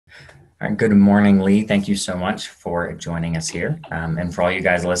All right, good morning, Lee. Thank you so much for joining us here. And for all you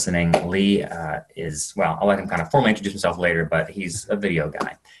guys listening, Lee well, I'll let him kind of formally introduce himself later, but he's a video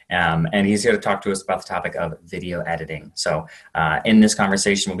guy. And he's here to talk to us about the topic of video editing. So in this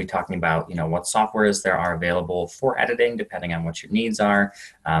conversation, we'll be talking about, what softwares there are available for editing, depending on what your needs are.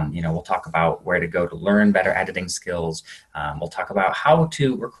 We'll talk about where to go to learn better editing skills. We'll talk about how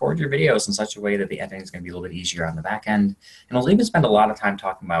to record your videos in such a way that the editing is going to be a little bit easier on the back end. And we'll even spend a lot of time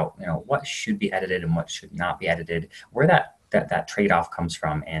talking about, what should be edited and what should not be edited, where that trade-off comes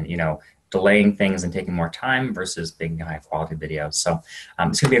from, and, delaying things and taking more time versus being high quality videos. So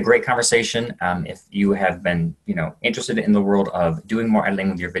it's going to be a great conversation. If you have been, interested in the world of doing more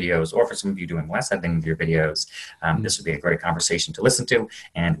editing with your videos, or for some of you doing less editing with your videos, this would be a great conversation to listen to,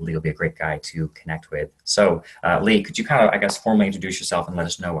 and Lee will be a great guy to connect with. So Lee, could you kind of, formally introduce yourself and let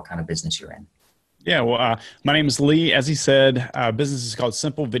us know what kind of business you're in? Yeah, well, my name is Lee. As he said, business is called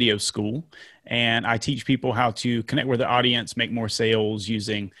Simple Video School, and I teach people how to connect with their audience, make more sales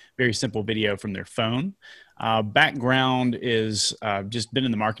using very simple video from their phone. Background is just been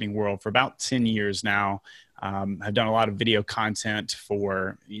in the marketing world for about 10 years now. I've done a lot of video content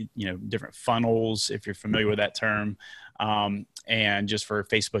for, different funnels, if you're familiar with that term, and just for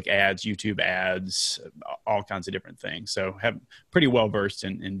Facebook ads, YouTube ads, all kinds of different things. So have pretty well versed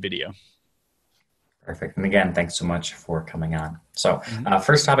in video. Perfect. And again, thanks so much for coming on. So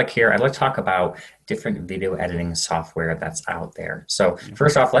first topic here, I'd like to talk about different video editing software that's out there. So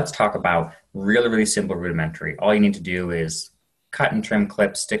first off, let's talk about really, really simple rudimentary. All you need to do is cut and trim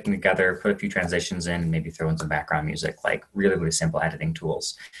clips, stick them together, put a few transitions in, and maybe throw in some background music, like really, really simple editing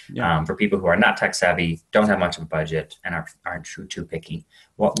tools. Yeah. For people who are not tech savvy, don't have much of a budget, and aren't too picky,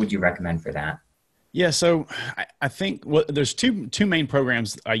 what would you recommend for that? Yeah, so I think there's two main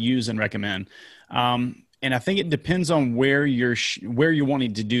programs I use and recommend, and I think it depends on where you're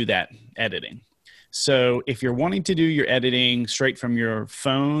wanting to do that editing. So if you're wanting to do your editing straight from your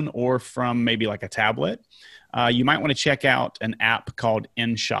phone or from maybe like a tablet, you might want to check out an app called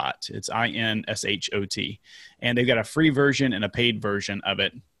InShot. It's InShot, and they've got a free version and a paid version of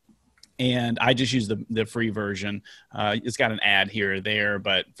it. And I just use the free version. It's got an ad here or there,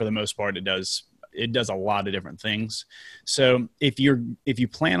 but for the most part, it does a lot of different things. So if you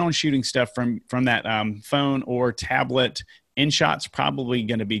plan on shooting stuff from that phone or tablet, InShot's probably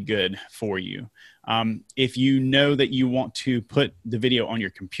going to be good for you. If you know that you want to put the video on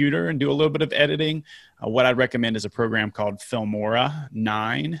your computer and do a little bit of editing, what I'd recommend is a program called Filmora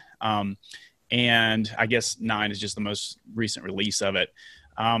 9. And I guess 9 is just the most recent release of it.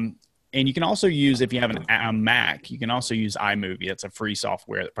 And you can also use, if you have a Mac, you can also use iMovie. That's a free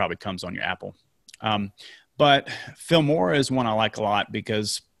software that probably comes on your Apple. But Filmora is one I like a lot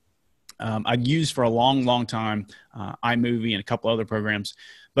because I've used for a long, long time iMovie and a couple other programs.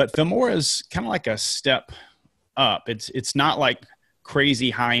 But Filmora is kind of like a step up. It's not like crazy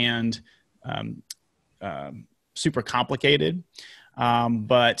high-end, super complicated,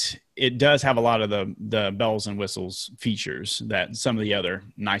 but it does have a lot of the bells and whistles features that some of the other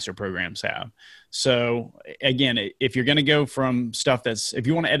nicer programs have. So again, if you're going to go from stuff if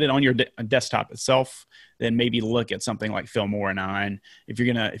you want to edit on your desktop itself, then maybe look at something like Filmora 9. If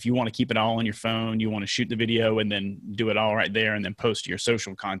you want to keep it all on your phone, you want to shoot the video and then do it all right there and then post your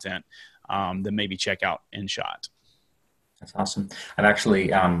social content, then maybe check out InShot. That's awesome. I've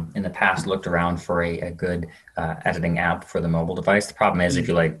actually, in the past, looked around for a good editing app for the mobile device. The problem is if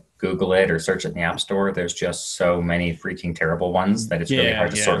you Google it or search it in the App Store, there's just so many freaking terrible ones that it's really hard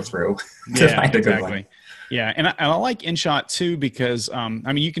to sort through to find a good one. Yeah, and I like InShot too because,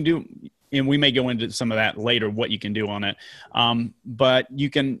 you can do, and we may go into some of that later, what you can do on it, but you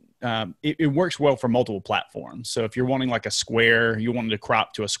can, it works well for multiple platforms. So if you're wanting like a square, you wanted to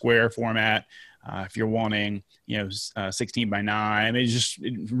crop to a square format, if you're wanting, 16 by 9, it's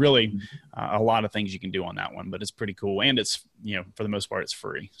really a lot of things you can do on that one, but it's pretty cool. And it's, for the most part, it's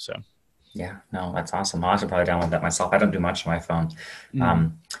free. So, yeah, no, that's awesome. I'll have to probably download that myself. I don't do much on my phone,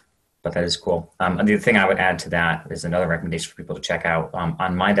 but that is cool. And the thing I would add to that is another recommendation for people to check out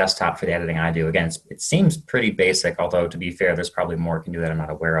on my desktop for the editing I do. Again, it seems pretty basic, although to be fair, there's probably more it can do that I'm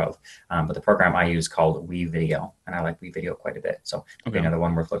not aware of. But the program I use is called WeVideo, and I like WeVideo quite a bit. So another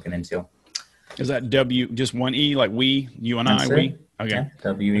one worth looking into. Is that W, just one E, like we, you and That's I, it. we? Okay.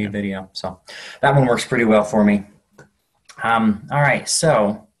 Yeah, WE video. So that one works pretty well for me. All right,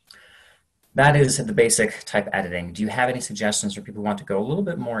 so that is the basic type editing. Do you have any suggestions for people who want to go a little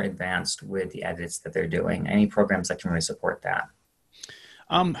bit more advanced with the edits that they're doing? Any programs that can really support that?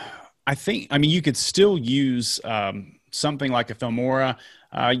 You could still use something like a Filmora.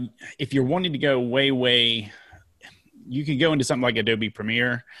 If you're wanting to go way, you could go into something like Adobe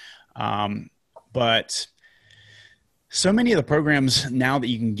Premiere. But so many of the programs now that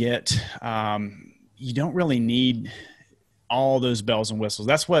you can get, you don't really need all those bells and whistles.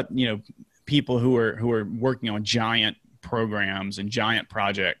 That's what, people who are working on giant programs and giant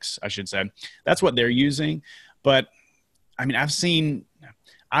projects, I should say, that's what they're using. But I mean,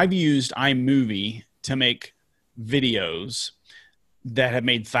 I've used iMovie to make videos that have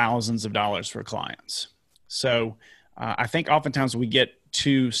made thousands of dollars for clients. So I think oftentimes we get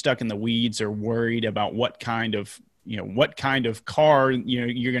too stuck in the weeds or worried about what kind of car,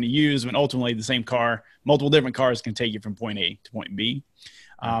 you're going to use, when ultimately the same car, multiple different cars can take you from point A to point B.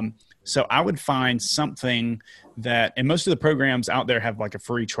 So I would find something that, and most of the programs out there have like a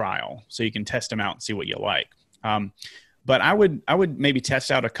free trial, so you can test them out and see what you like. But I would maybe test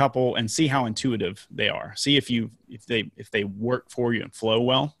out a couple and see how intuitive they are. See if they work for you and flow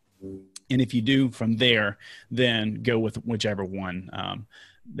well. And if you do, from there, then go with whichever one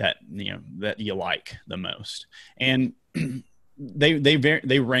that you like the most. And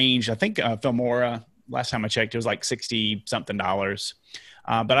they range. I think Filmora, last time I checked, it was like $60 something.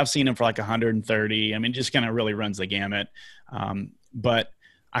 But I've seen them for like 130. I mean, it just kind of really runs the gamut. But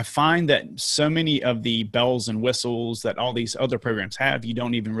I find that so many of the bells and whistles that all these other programs have, you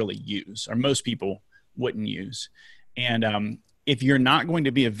don't even really use, or most people wouldn't use. And if you're not going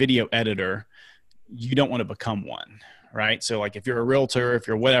to be a video editor, you don't want to become one, right? So like if you're a realtor, if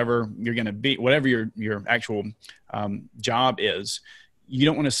you're whatever, you're going to be, whatever your actual job is, you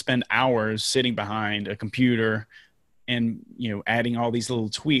don't want to spend hours sitting behind a computer and, adding all these little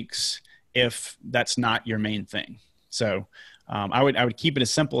tweaks if that's not your main thing. So I would keep it as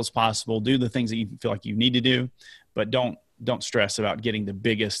simple as possible. Do the things that you feel like you need to do, but don't stress about getting the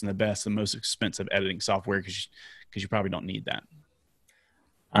biggest and the best, the most expensive editing software, because you probably don't need that.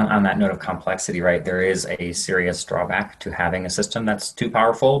 On that note of complexity, right, there is a serious drawback to having a system that's too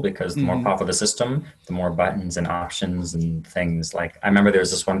powerful, because the more powerful the system, the more buttons and options and things. Like, I remember there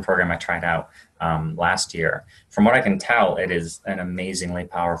was this one program I tried out last year. From what I can tell, it is an amazingly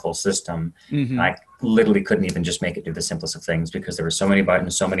powerful system. I literally couldn't even just make it do the simplest of things, because there were so many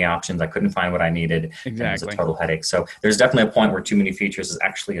buttons, so many options. I couldn't find what I needed. Exactly. It was a total headache. So there's definitely a point where too many features is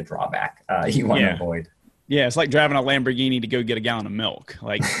actually a drawback you want to avoid. Yeah, it's like driving a Lamborghini to go get a gallon of milk.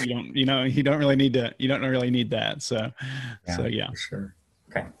 Like, you don't really need that. So yeah. For sure.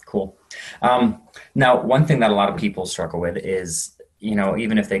 Okay, cool. Now, one thing that a lot of people struggle with is,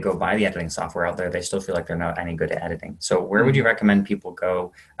 even if they go buy the editing software out there, they still feel like they're not any good at editing. So where would you recommend people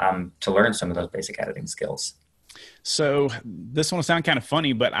go to learn some of those basic editing skills? So this one will sound kind of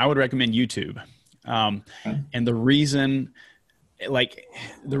funny, but I would recommend YouTube. And the reason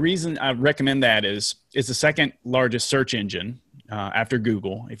I recommend that is it's the second largest search engine after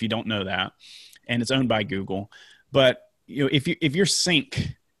Google, if you don't know that, and it's owned by Google. But if your sink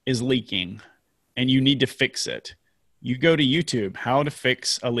is leaking and you need to fix it, you go to YouTube, how to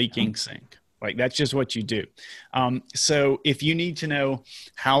fix a leaking sink. Like, that's just what you do. So if you need to know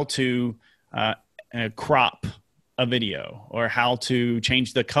how to crop a video, or how to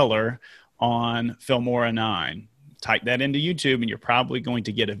change the color on Filmora 9, type that into YouTube, and you're probably going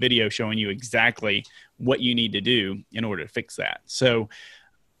to get a video showing you exactly what you need to do in order to fix that. So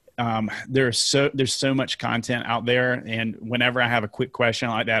there's so much content out there, and whenever I have a quick question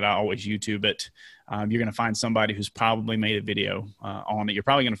like that, I always YouTube it. You're going to find somebody who's probably made a video on it. You're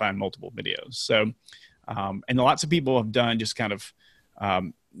probably going to find multiple videos. So and lots of people have done just kind of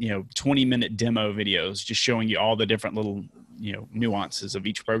 20-minute demo videos, just showing you all the different little nuances of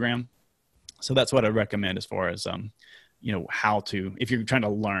each program. So that's what I recommend as far as, how to, if you're trying to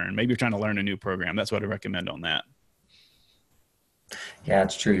learn, maybe you're trying to learn a new program, that's what I recommend on that. Yeah,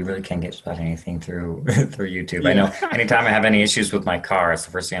 it's true. You really can't get just about anything through YouTube. Yeah. I know anytime I have any issues with my car, it's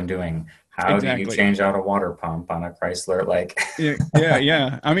the first thing I'm doing. How do you change out a water pump on a Chrysler?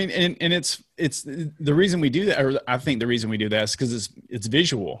 Yeah. I mean, and it's the reason we do that, or I think the reason we do that is because it's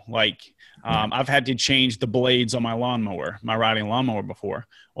visual. Like, I've had to change the blades on my riding lawnmower before.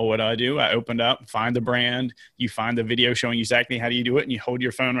 Well, what do? I opened up, find the brand, you find the video showing you exactly how do you do it, and you hold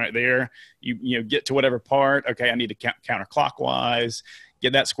your phone right there. You get to whatever part. Okay, I need to counterclockwise,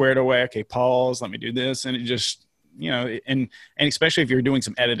 get that squared away. Okay, pause, let me do this. And it just, and especially if you're doing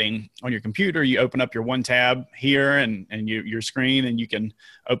some editing on your computer, you open up your one tab here and your screen, and you can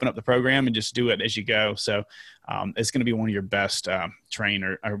open up the program and just do it as you go. So it's going to be one of your best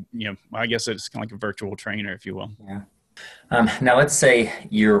trainer, or I guess it's kind of like a virtual trainer, if you will. Yeah. Now let's say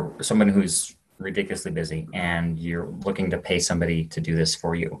you're someone who's ridiculously busy and you're looking to pay somebody to do this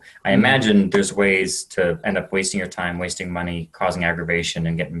for you. I imagine there's ways to end up wasting your time, wasting money, causing aggravation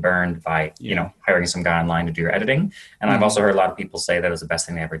and getting burned by, hiring some guy online to do your editing. And I've also heard a lot of people say that was the best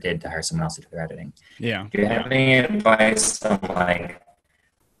thing they ever did, to hire someone else to do their editing. Yeah. Do you have any advice on how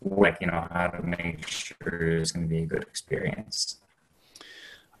to make sure it's going to be a good experience?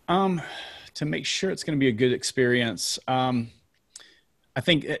 To make sure it's going to be a good experience, I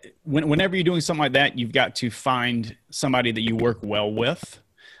think whenever you're doing something like that, you've got to find somebody that you work well with.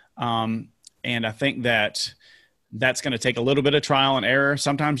 And I think that's going to take a little bit of trial and error.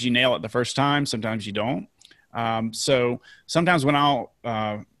 Sometimes you nail it the first time, sometimes you don't. So sometimes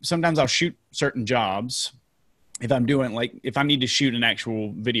sometimes I'll shoot certain jobs if I'm doing, like, if I need to shoot an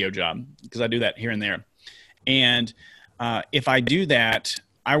actual video job, because I do that here and there. And if I do that,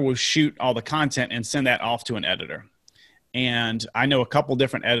 I will shoot all the content and send that off to an editor. And I know a couple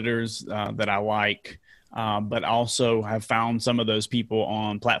different editors that I like, but also have found some of those people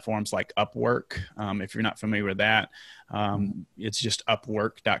on platforms like Upwork. If you're not familiar with that, it's just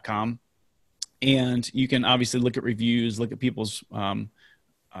upwork.com. And you can obviously look at reviews, look at people's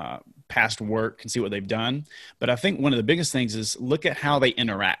past work and see what they've done. But I think one of the biggest things is look at how they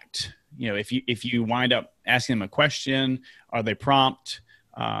interact. If you wind up asking them a question, are they prompt?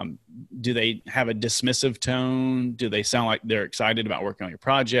 Do they have a dismissive tone? Do they sound like they're excited about working on your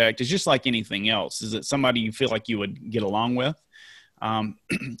project? It's just like anything else. Is it somebody you feel like you would get along with?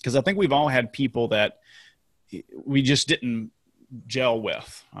 Because I think we've all had people that we just didn't gel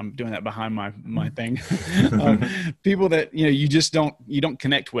with. I'm doing that behind my thing. People that, you just don't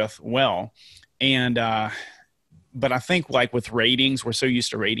connect with well. And, but I think, like with ratings, we're so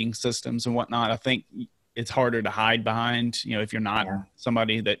used to rating systems and whatnot. I think it's harder to hide behind, if you're not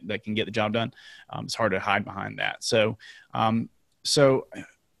somebody that can get the job done, it's harder to hide behind that. So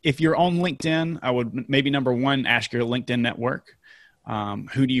if you're on LinkedIn, I would maybe, number one, ask your LinkedIn network.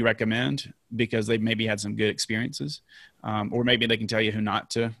 Who do you recommend? Because they've maybe had some good experiences, or maybe they can tell you who not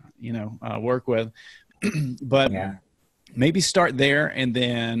to, work with. But maybe start there, and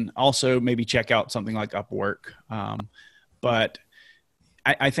then also maybe check out something like Upwork. But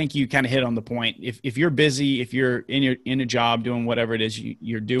I think you kind of hit on the point. If you're busy, if you're in a job doing whatever it is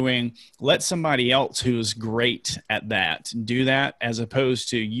you're doing, let somebody else who's great at that do that, as opposed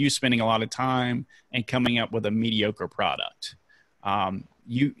to you spending a lot of time and coming up with a mediocre product.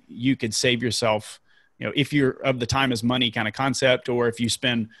 You could save yourself, if you're of the time is money kind of concept, or if you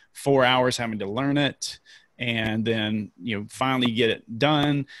spend 4 hours having to learn it and then, finally get it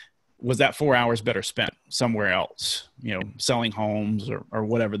done, was that 4 hours better spent somewhere else, selling homes or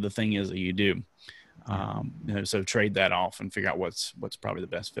whatever the thing is that you do. So trade that off and figure out what's probably the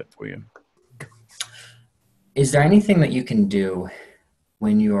best fit for you. Is there anything that you can do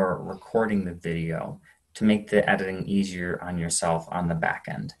when you're recording the video to make the editing easier on yourself on the back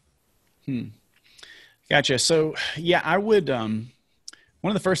end? Gotcha. So I would, one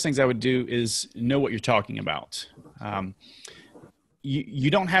of the first things I would do is know what you're talking about. You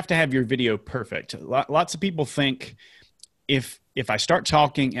don't have to have your video perfect. Lots of people think if I start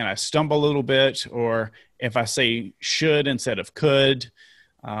talking and I stumble a little bit, or if I say should instead of could,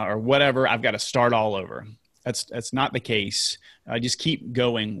 or whatever, I've got to start all over. That's not the case. Just keep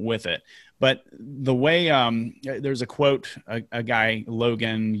going with it. But the way, there's a quote, a guy,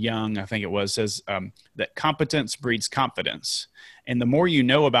 Logan Young, I think it was, says that competence breeds confidence. And the more you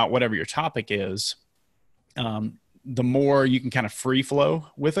know about whatever your topic is, the more you can kind of free flow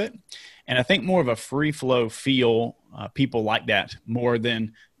with it. And I think more of a free flow feel, people like that more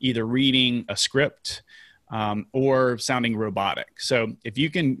than either reading a script or sounding robotic. So if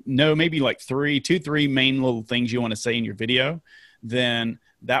you can know maybe like three main little things you want to say in your video, then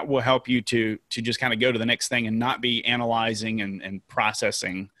that will help you to just kind of go to the next thing and not be analyzing and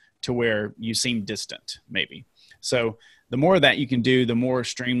processing to where you seem distant maybe. So the more that you can do, the more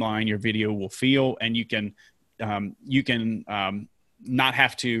streamlined your video will feel, and you can not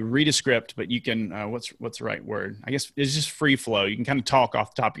have to read a script, but you can, what's the right word? I guess it's just free flow. You can kind of talk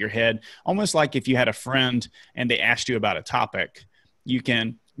off the top of your head, almost like if you had a friend and they asked you about a topic, you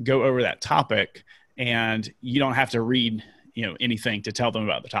can go over that topic and you don't have to read, anything to tell them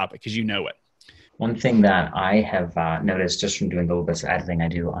about the topic because you know it. One thing that I have noticed just from doing the little bits of editing I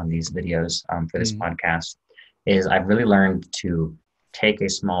do on these videos for this podcast is I've really learned to take a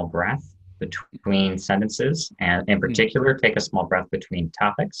small breath between sentences, and in particular, take a small breath between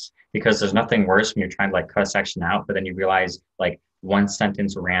topics, because there's nothing worse when you're trying to cut a section out, but then you realize one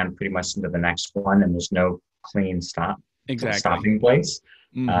sentence ran pretty much into the next one and there's no clean stopping place.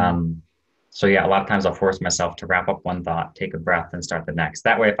 So yeah, a lot of times I'll force myself to wrap up one thought, take a breath, and start the next.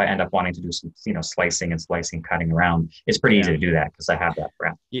 That way, if I end up wanting to do some, slicing, cutting around, it's pretty easy Yeah. to do that because I have that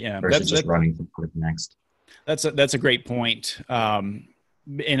breath Yeah. versus just running from the next. That's a great point.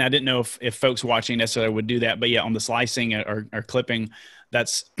 And I didn't know if folks watching necessarily would do that, but yeah, on the slicing or clipping,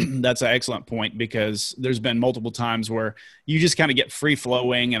 that's that's an excellent point, because there's been multiple times where you just kind of get free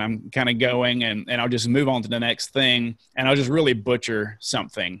flowing, and I'm kind of going, and I'll just move on to the next thing, and I'll just really butcher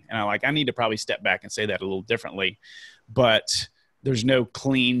something, and I need to probably step back and say that a little differently, but there's no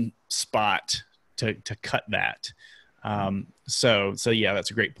clean spot to cut that. So yeah,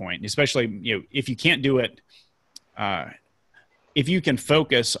 that's a great point, especially if you can't do it. If you can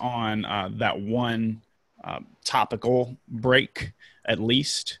focus on that one topical break at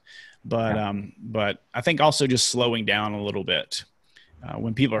least, but I think also just slowing down a little bit.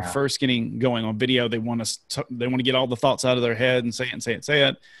 When people are first getting going on video, they want to get all the thoughts out of their head and say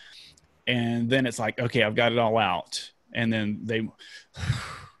it, and then it's like, okay, I've got it all out, and then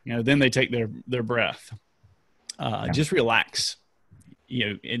they take their breath. Just relax.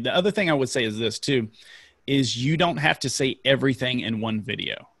 And the other thing I would say is this too, is you don't have to say everything in one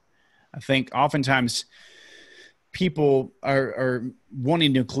video. I think oftentimes people are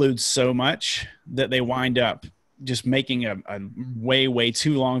wanting to include so much that they wind up just making a way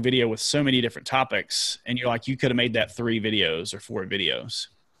too long video with so many different topics. And you're like, you could have made that 3 videos or 4 videos.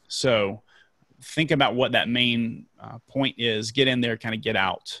 So think about what that main point is, get in there, kind of get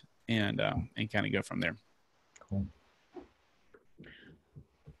out, and kind of go from there. Cool.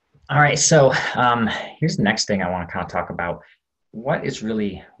 All right, so here's the next thing I want to kind of talk about. What is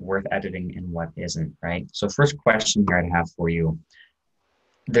really worth editing and what isn't, right? So first question here I'd have for you.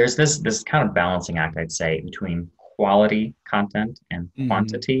 There's this kind of balancing act, I'd say, between quality content and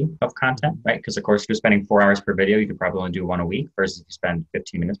quantity of content, right? Because of course, if you're spending 4 hours per video, you could probably only do 1 a week, versus if you spend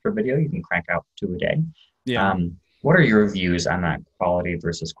 15 minutes per video, you can crank out 2 a day. Yeah. What are your views on that quality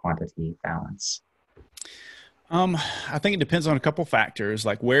versus quantity balance? I think it depends on a couple factors,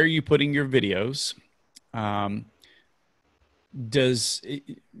 like where are you putting your videos? Does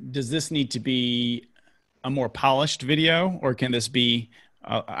this need to be a more polished video, or can this be,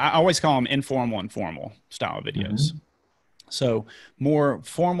 I always call them informal and formal style videos. Mm-hmm. So more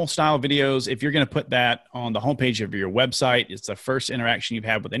formal style videos, if you're going to put that on the homepage of your website, it's the first interaction you've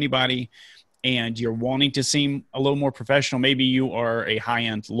had with anybody, and you're wanting to seem a little more professional. Maybe you are a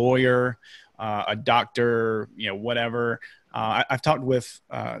high-end lawyer, a doctor, whatever. I've talked with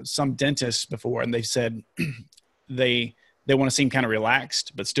some dentists before, and they said they want to seem kind of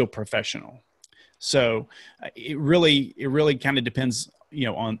relaxed, but still professional. So it really kind of depends,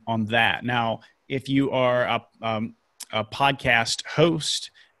 on that. Now, if you are a podcast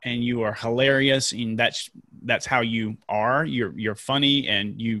host and you are hilarious, and that's how you are, you're funny,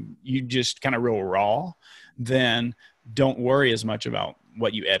 and you just kind of real raw, then don't worry as much about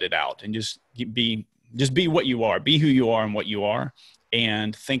what you edit out, and just be what you are, be who you are and what you are,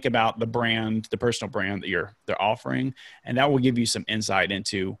 and think about the brand, the personal brand that they're offering. And that will give you some insight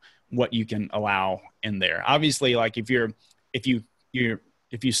into what you can allow in there. Obviously, like if you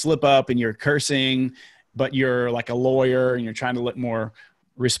slip up and you're cursing, but you're like a lawyer and you're trying to look more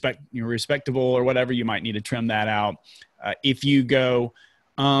respectable or whatever, you might need to trim that out. If you go,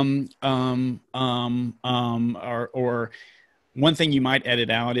 or one thing you might edit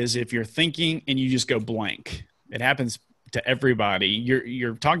out is if you're thinking and you just go blank. It happens to everybody.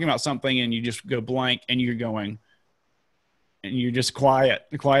 You're talking about something and you just go blank, and you're going, and you're just quiet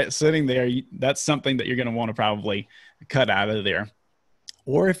sitting there. That's something that you're going to want to probably cut out of there.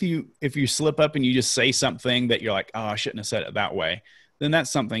 Or if you slip up and you just say something that you're like, oh, I shouldn't have said it that way, then that's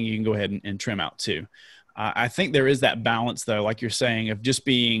something you can go ahead and trim out too. I think there is that balance though, like you're saying, of just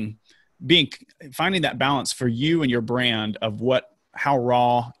finding that balance for you and your brand of how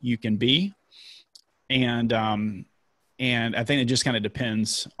raw you can be. And I think it just kind of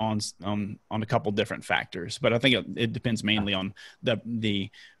depends on a couple different factors, but I think it depends mainly on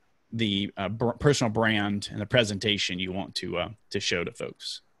the personal brand and the presentation you want to show to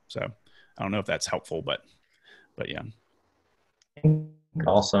folks. So I don't know if that's helpful, but yeah.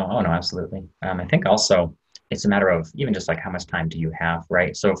 Also, oh no, absolutely. I think also it's a matter of even just like how much time do you have,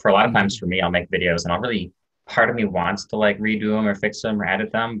 right? So for a lot of times for me, I'll make videos and part of me wants to like redo them or fix them or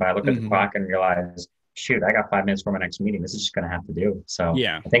edit them, but I look at the clock and realize, shoot, I got 5 minutes for my next meeting. This is just going to have to do. So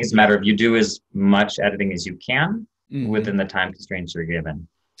yeah, I think it's a matter of you do as much editing as you can within the time constraints you're given.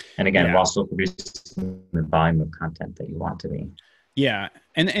 And again, while still producing the volume of content that you want to be. Yeah.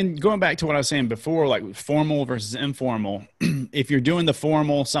 And going back to what I was saying before, like formal versus informal, if you're doing the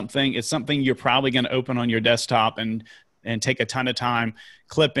formal something, it's something you're probably going to open on your desktop and and take a ton of time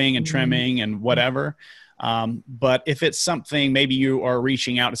clipping and trimming and whatever. But if it's something, maybe you are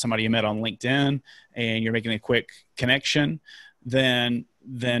reaching out to somebody you met on LinkedIn and you're making a quick connection, then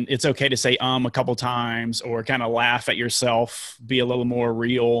it's okay to say a couple times, or kind of laugh at yourself, be a little more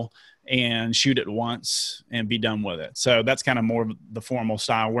real, and shoot it once and be done with it. So that's kind of more of the formal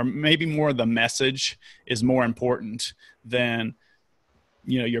style, where maybe more of the message is more important than,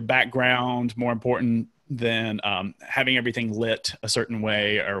 your background, more important than having everything lit a certain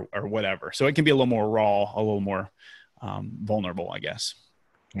way or whatever. So it can be a little more raw, a little more vulnerable, I guess.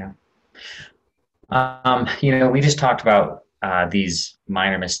 Yeah. We just talked about these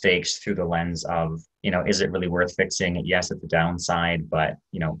minor mistakes through the lens of, is it really worth fixing? Yes, it's the downside, but,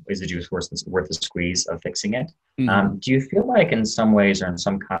 is the juice worth the squeeze of fixing it? Mm-hmm. Do you feel like in some ways or in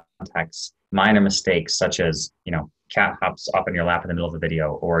some contexts, minor mistakes such as, cat hops up in your lap in the middle of a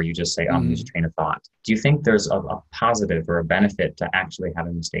video, or you just say, lose a train of thought. Do you think there's a positive or a benefit to actually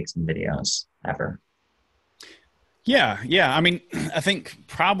having mistakes in videos ever? Yeah. I mean, I think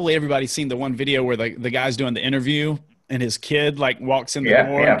probably everybody's seen the one video where the guy's doing the interview and his kid walks in the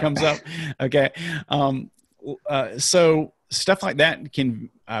door and comes up. Okay. So stuff like that can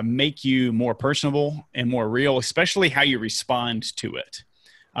make you more personable and more real, especially how you respond to it.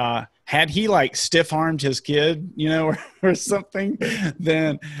 Had he stiff armed his kid, or something,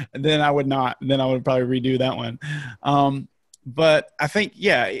 then I would not. Then I would probably redo that one. But I think,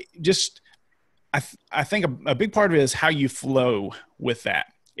 I think a big part of it is how you flow with that.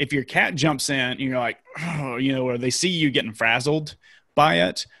 If your cat jumps in and you're like, or they see you getting frazzled by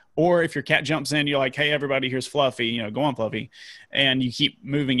it, or if your cat jumps in, you're like, hey, everybody, here's Fluffy, go on, Fluffy, and you keep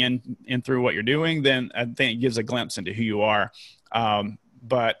moving in through what you're doing, then I think it gives a glimpse into who you are.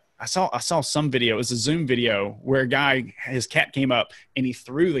 But I saw some video. It was a Zoom video where a guy, his cat came up and he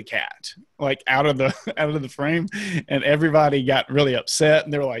threw the cat out of the frame, and everybody got really upset,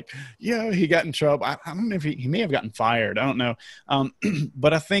 and they were like, yeah, he got in trouble. I don't know if he may have gotten fired. I don't know.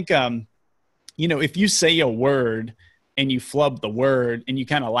 But I think, if you say a word and you flub the word and you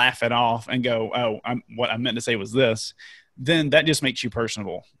kind of laugh it off and go, what I meant to say was this, then that just makes you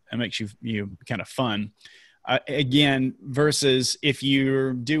personable and makes you kind of fun. Again, versus if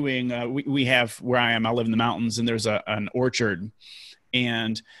you're doing, we have where I am, I live in the mountains, and there's an orchard,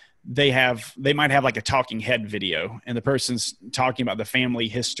 and they might have a talking head video, and the person's talking about the family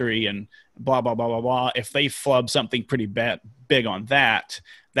history and blah, blah, blah, blah, blah. If they flub something pretty big on that,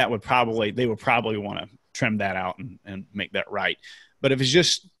 they would probably want to trim that out and make that right. But if it's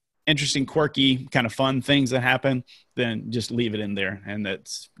just interesting, quirky, kind of fun things that happen, then just leave it in there, and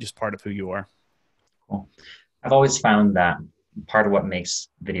that's just part of who you are. Cool. I've always found that part of what makes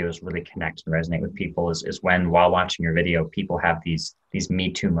videos really connect and resonate with people is when, while watching your video, people have these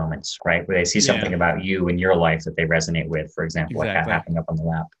Me Too moments, right? Where they see something about you in your life that they resonate with. For example, like that happening up on the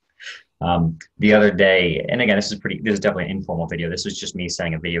lap. The other day, and again, this is definitely an informal video. This was just me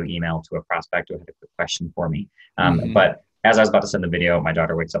sending a video email to a prospect who had a quick question for me. But as I was about to send the video, my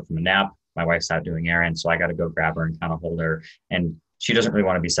daughter wakes up from a nap. My wife's out doing errands, so I got to go grab her and kind of hold her. And she doesn't really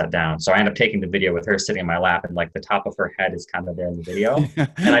want to be set down. So I end up taking the video with her sitting in my lap, and the top of her head is kind of there in the video.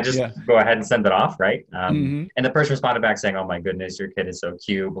 And I just go ahead and send it off, right? And the person responded back saying, oh my goodness, your kid is so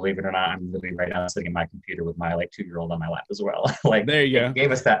cute. Believe it or not, I'm really right now sitting in my computer with my 2-year-old on my lap as well. There you go. It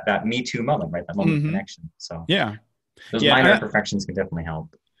gave us that Me Too moment, right? That moment of connection. So those minor imperfections can definitely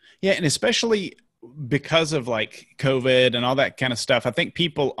help. Yeah. And especially because of COVID and all that kind of stuff, I think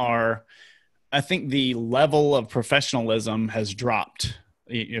the level of professionalism has dropped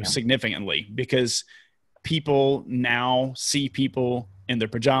significantly, because people now see people in their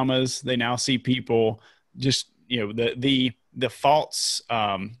pajamas. They now see people just, the false,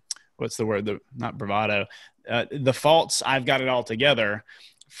 what's the word? Not bravado. The false, I've got it all together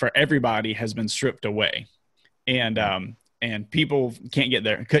for everybody has been stripped away. And people couldn't get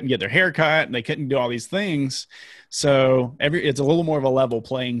their hair cut, and they couldn't do all these things. So it's a little more of a level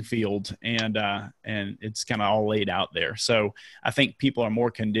playing field, and it's kind of all laid out there. So I think people are more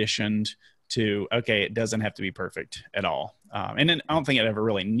conditioned to, okay, it doesn't have to be perfect at all. And then I don't think it ever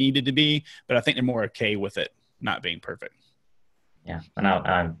really needed to be, but I think they're more okay with it not being perfect. Yeah.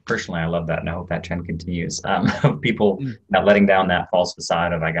 And personally, I love that. And I hope that trend continues. People not letting down that false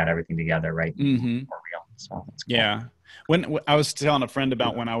facade of, I got everything together, right? More real. So that's cool. Yeah. When I was telling a friend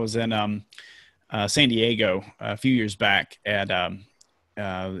about when I was in San Diego a few years back at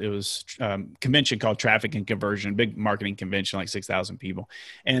it was a convention called Traffic and Conversion, big marketing convention, 6,000 people.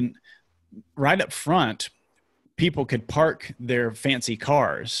 And right up front, people could park their fancy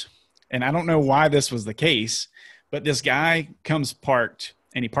cars. And I don't know why this was the case, but this guy comes parked,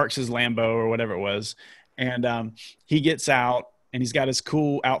 and he parks his Lambo or whatever it was, And he gets out and he's got his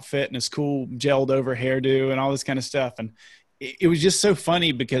cool outfit and his cool gelled over hairdo and all this kind of stuff. And it was just so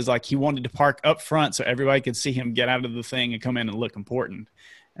funny because like he wanted to park up front so everybody could see him get out of the thing and come in and look important.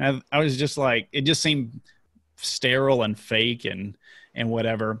 And I was just like, it just seemed sterile and fake and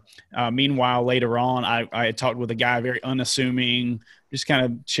whatever. Meanwhile, later on, I had talked with a guy, very unassuming, just kind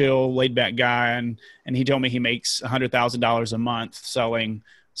of chill, laid back guy. And he told me he makes $100,000 a month selling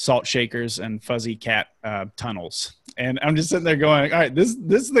salt shakers and fuzzy cat tunnels. And I'm just sitting there going, all right, this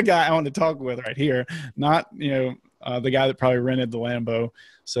is the guy I want to talk with right here. Not, the guy that probably rented the Lambo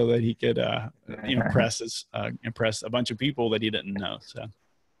so that he could, impress a bunch of people that he didn't know. So,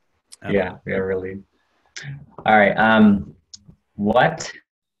 yeah, really. All right. What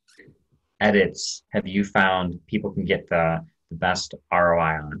edits have you found people can get the best ROI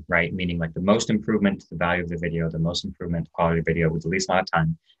on, right? Meaning like the most improvement to the value of the video, the most improvement to quality of video with the least amount of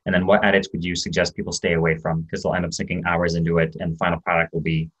time. And then what edits would you suggest people stay away from? Because they'll end up sinking hours into it and the final product will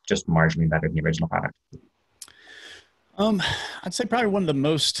be just marginally better than the original product. I'd say probably one of the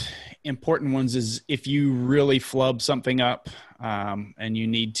most important ones is if you really flub something up and you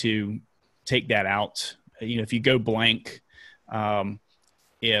need to take that out. If you go blank, and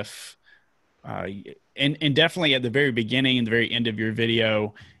definitely at the very beginning and the very end of your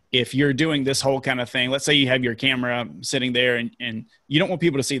video, if you're doing this whole kind of thing, let's say you have your camera sitting there and you don't want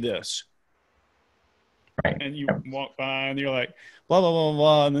people to see this. Right. And you walk by and you're like, blah, blah, blah,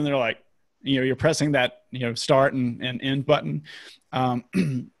 blah. And then they're like, you're pressing that, start and end button.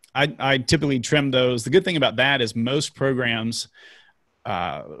 I typically trim those. The good thing about that is most programs,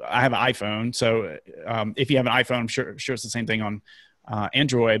 I have an iPhone. So if you have an iPhone, I'm sure it's the same thing on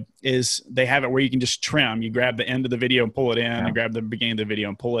Android, is they have it where you can just trim. You grab the end of the video and pull it in, and grab the beginning of the video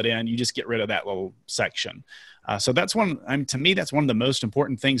and pull it in. You just get rid of that little section. So that's to me, that's one of the most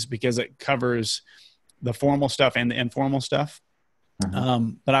important things because it covers the formal stuff and the informal stuff.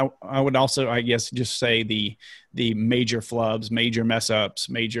 Mm-hmm. But I would also, I guess, just say the major flubs, major mess ups,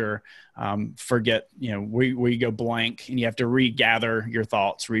 major forget, where you go blank and you have to regather your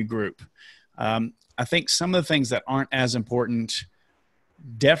thoughts, regroup. I think some of the things that aren't as important,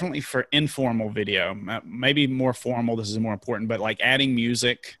 definitely for informal video, maybe more formal, this is more important, but like adding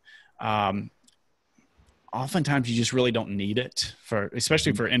music, oftentimes you just really don't need it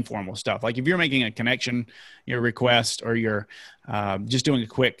especially for informal stuff. Like if you're making a connection, your request, or you're just doing a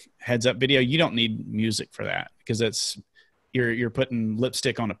quick heads up video, you don't need music for that because you're putting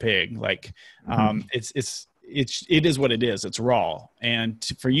lipstick on a pig. Like it is what it is. It's raw. And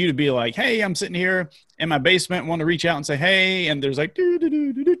for you to be like, hey, I'm sitting here in my basement, want to reach out and say, hey, and there's like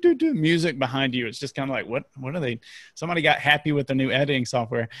music behind you. It's just kind of like, what are they? Somebody got happy with the new editing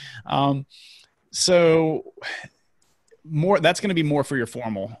software. So that's going to be more for your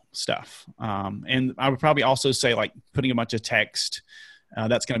formal stuff. And I would probably also say like putting a bunch of text,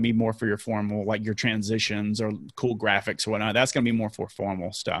 that's going to be more for your formal, like your transitions or cool graphics or whatnot. That's going to be more for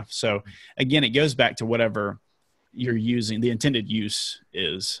formal stuff. So again, it goes back to whatever you're using, the intended use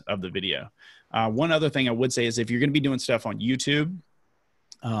is of the video. One other thing I would say is if you're going to be doing stuff on YouTube,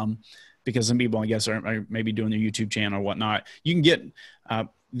 because some people, I guess, are maybe doing their YouTube channel or whatnot, you can get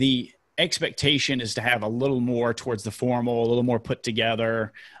the expectation is to have a little more towards the formal, a little more put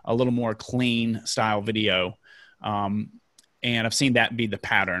together, a little more clean style video. And I've seen that be the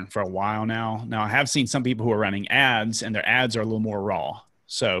pattern for a while now. Now I have seen some people who are running ads and their ads are a little more raw.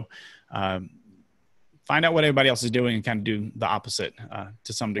 So find out what everybody else is doing and kind of do the opposite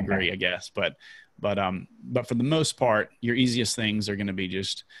to some degree, I guess. But for the most part, your easiest things are going to be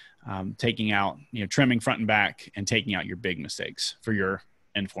just taking out, trimming front and back and taking out your big mistakes for your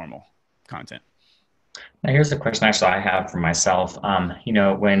informal content. Now here's a question actually I have for myself.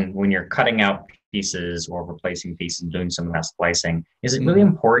 When you're cutting out pieces or replacing pieces and doing some of that splicing, is it really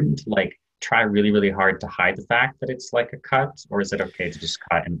important to like try really, really hard to hide the fact that it's like a cut, or is it okay to just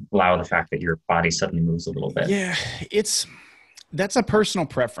cut and allow the fact that your body suddenly moves a little bit? Yeah, that's a personal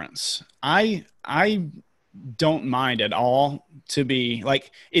preference. I don't mind at all to be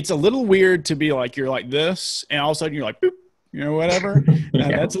like, it's a little weird to be like, you're like this and all of a sudden you're like, boop, whatever.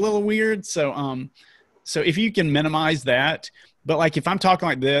 That's a little weird. So if you can minimize that, but like if I'm talking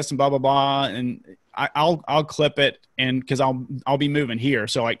like this and blah, blah, blah, and I'll clip it and cause I'll be moving here.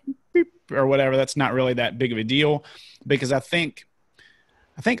 So like beep, or whatever, that's not really that big of a deal because I think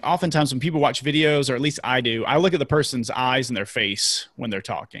oftentimes when people watch videos, or at least I do, I look at the person's eyes and their face when they're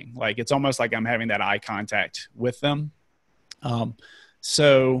talking. Like it's almost like I'm having that eye contact with them.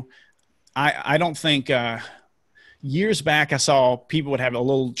 So I don't think, years back, I saw people would have a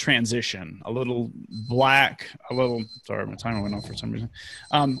little transition, a little black, sorry, my timer went off for some reason.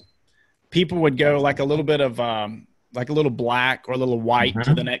 people would go like a little bit of like a little black or a little white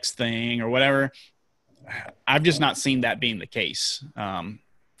to the Mhm. next thing or whatever. I've just not seen that being the case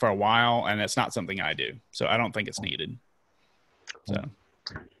for a while, and it's not something I do. So I don't think it's needed. So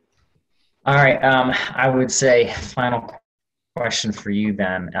All right. I would say final question for you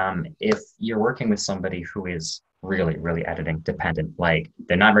then. If you're working with somebody who is really, really editing dependent, like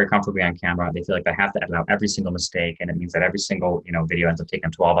they're not very comfortable on camera, they feel like they have to edit out every single mistake, and it means that every single, video ends up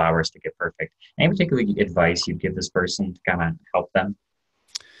taking 12 hours to get perfect. Any particular advice you'd give this person to kind of help them?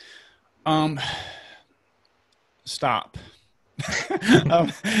 um, stop.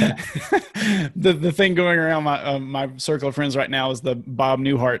 um, the thing going around my circle of friends right now is the Bob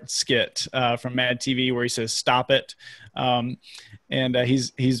Newhart skit from Mad TV where he says "Stop it," and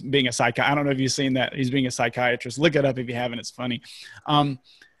he's being a psychiatrist. I don't know if you've seen that. He's being a psychiatrist. Look it up if you haven't. It's funny. Um,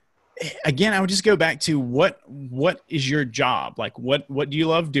 Again, I would just go back to what is your job? Like what do you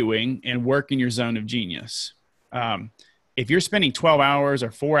love doing, and work in your zone of genius. If you're spending 12 hours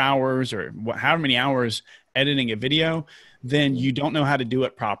or 4 hours or however many hours editing a video, then you don't know how to do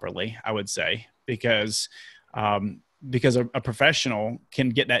it properly, I would say, because a professional can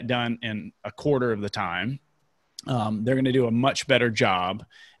get that done in a quarter of the time. They're going to do a much better job,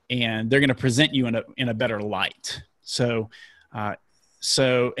 and they're going to present you in a better light.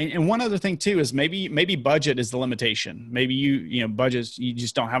 And one other thing too is maybe budget is the limitation. Maybe budgets, you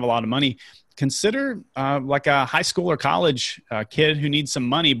just don't have a lot of money. Consider like a high school or college kid who needs some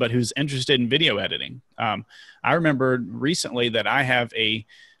money but who's interested in video editing. I remember recently that I have a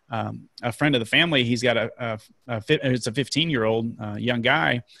friend of the family. He's got it's a 15-year-old young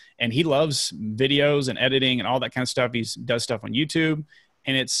guy, and he loves videos and editing and all that kind of stuff. He does stuff on YouTube,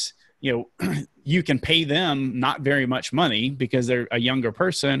 and it's you can pay them not very much money because they're a younger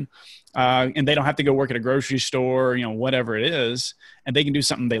person, and they don't have to go work at a grocery store, whatever it is, and they can do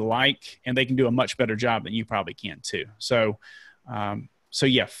something they like, and they can do a much better job than you probably can too. So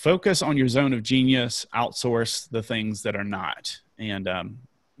yeah, focus on your zone of genius, outsource the things that are not. And,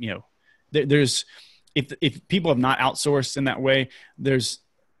 there's, if people have not outsourced in that way,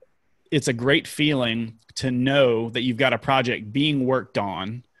 it's a great feeling to know that you've got a project being worked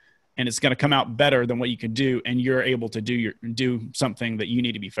on, and it's going to come out better than what you could do, and you're able to do something that you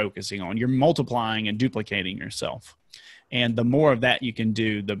need to be focusing on. You're multiplying and duplicating yourself, and the more of that you can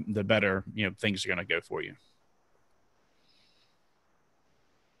do, the better things are going to go for you.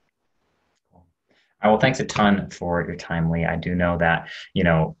 Well, thanks a ton for your time, Lee. I do know that,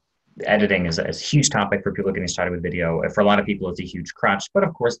 editing is a huge topic for people getting started with video. For a lot of people, it's a huge crutch, but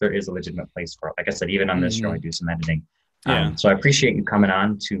of course, there is a legitimate place for it. Like I said, even on this show, I do some editing. Yeah. So I appreciate you coming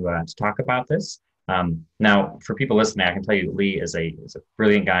on to talk about this. Now, for people listening, I can tell you Lee is a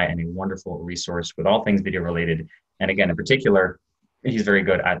brilliant guy and a wonderful resource with all things video related. And again, in particular, he's very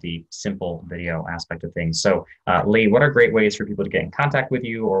good at the simple video aspect of things. So, Lee, what are great ways for people to get in contact with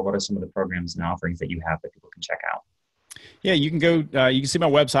you, or what are some of the programs and offerings that you have that people can check out? Yeah, you can go, you can see my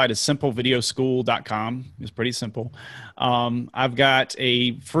website is simplevideoschool.com. It's pretty simple. I've got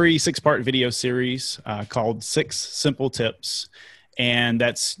a free 6-part video series called 6 Simple Tips. And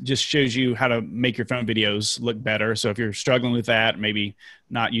that's just shows you how to make your phone videos look better. So if you're struggling with that, maybe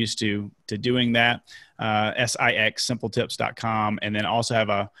not used to doing that, simpletipscom. And then also have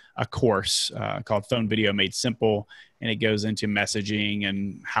a course called Phone Video Made Simple. And it goes into messaging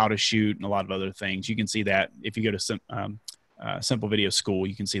and how to shoot and a lot of other things. You can see that if you go to Simple Video School,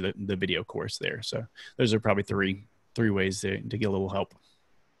 you can see the video course there. So those are probably three ways to get a little help.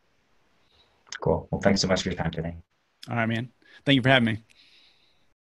 Cool. Well, thanks so much for your time today. All right, man. Thank you for having me.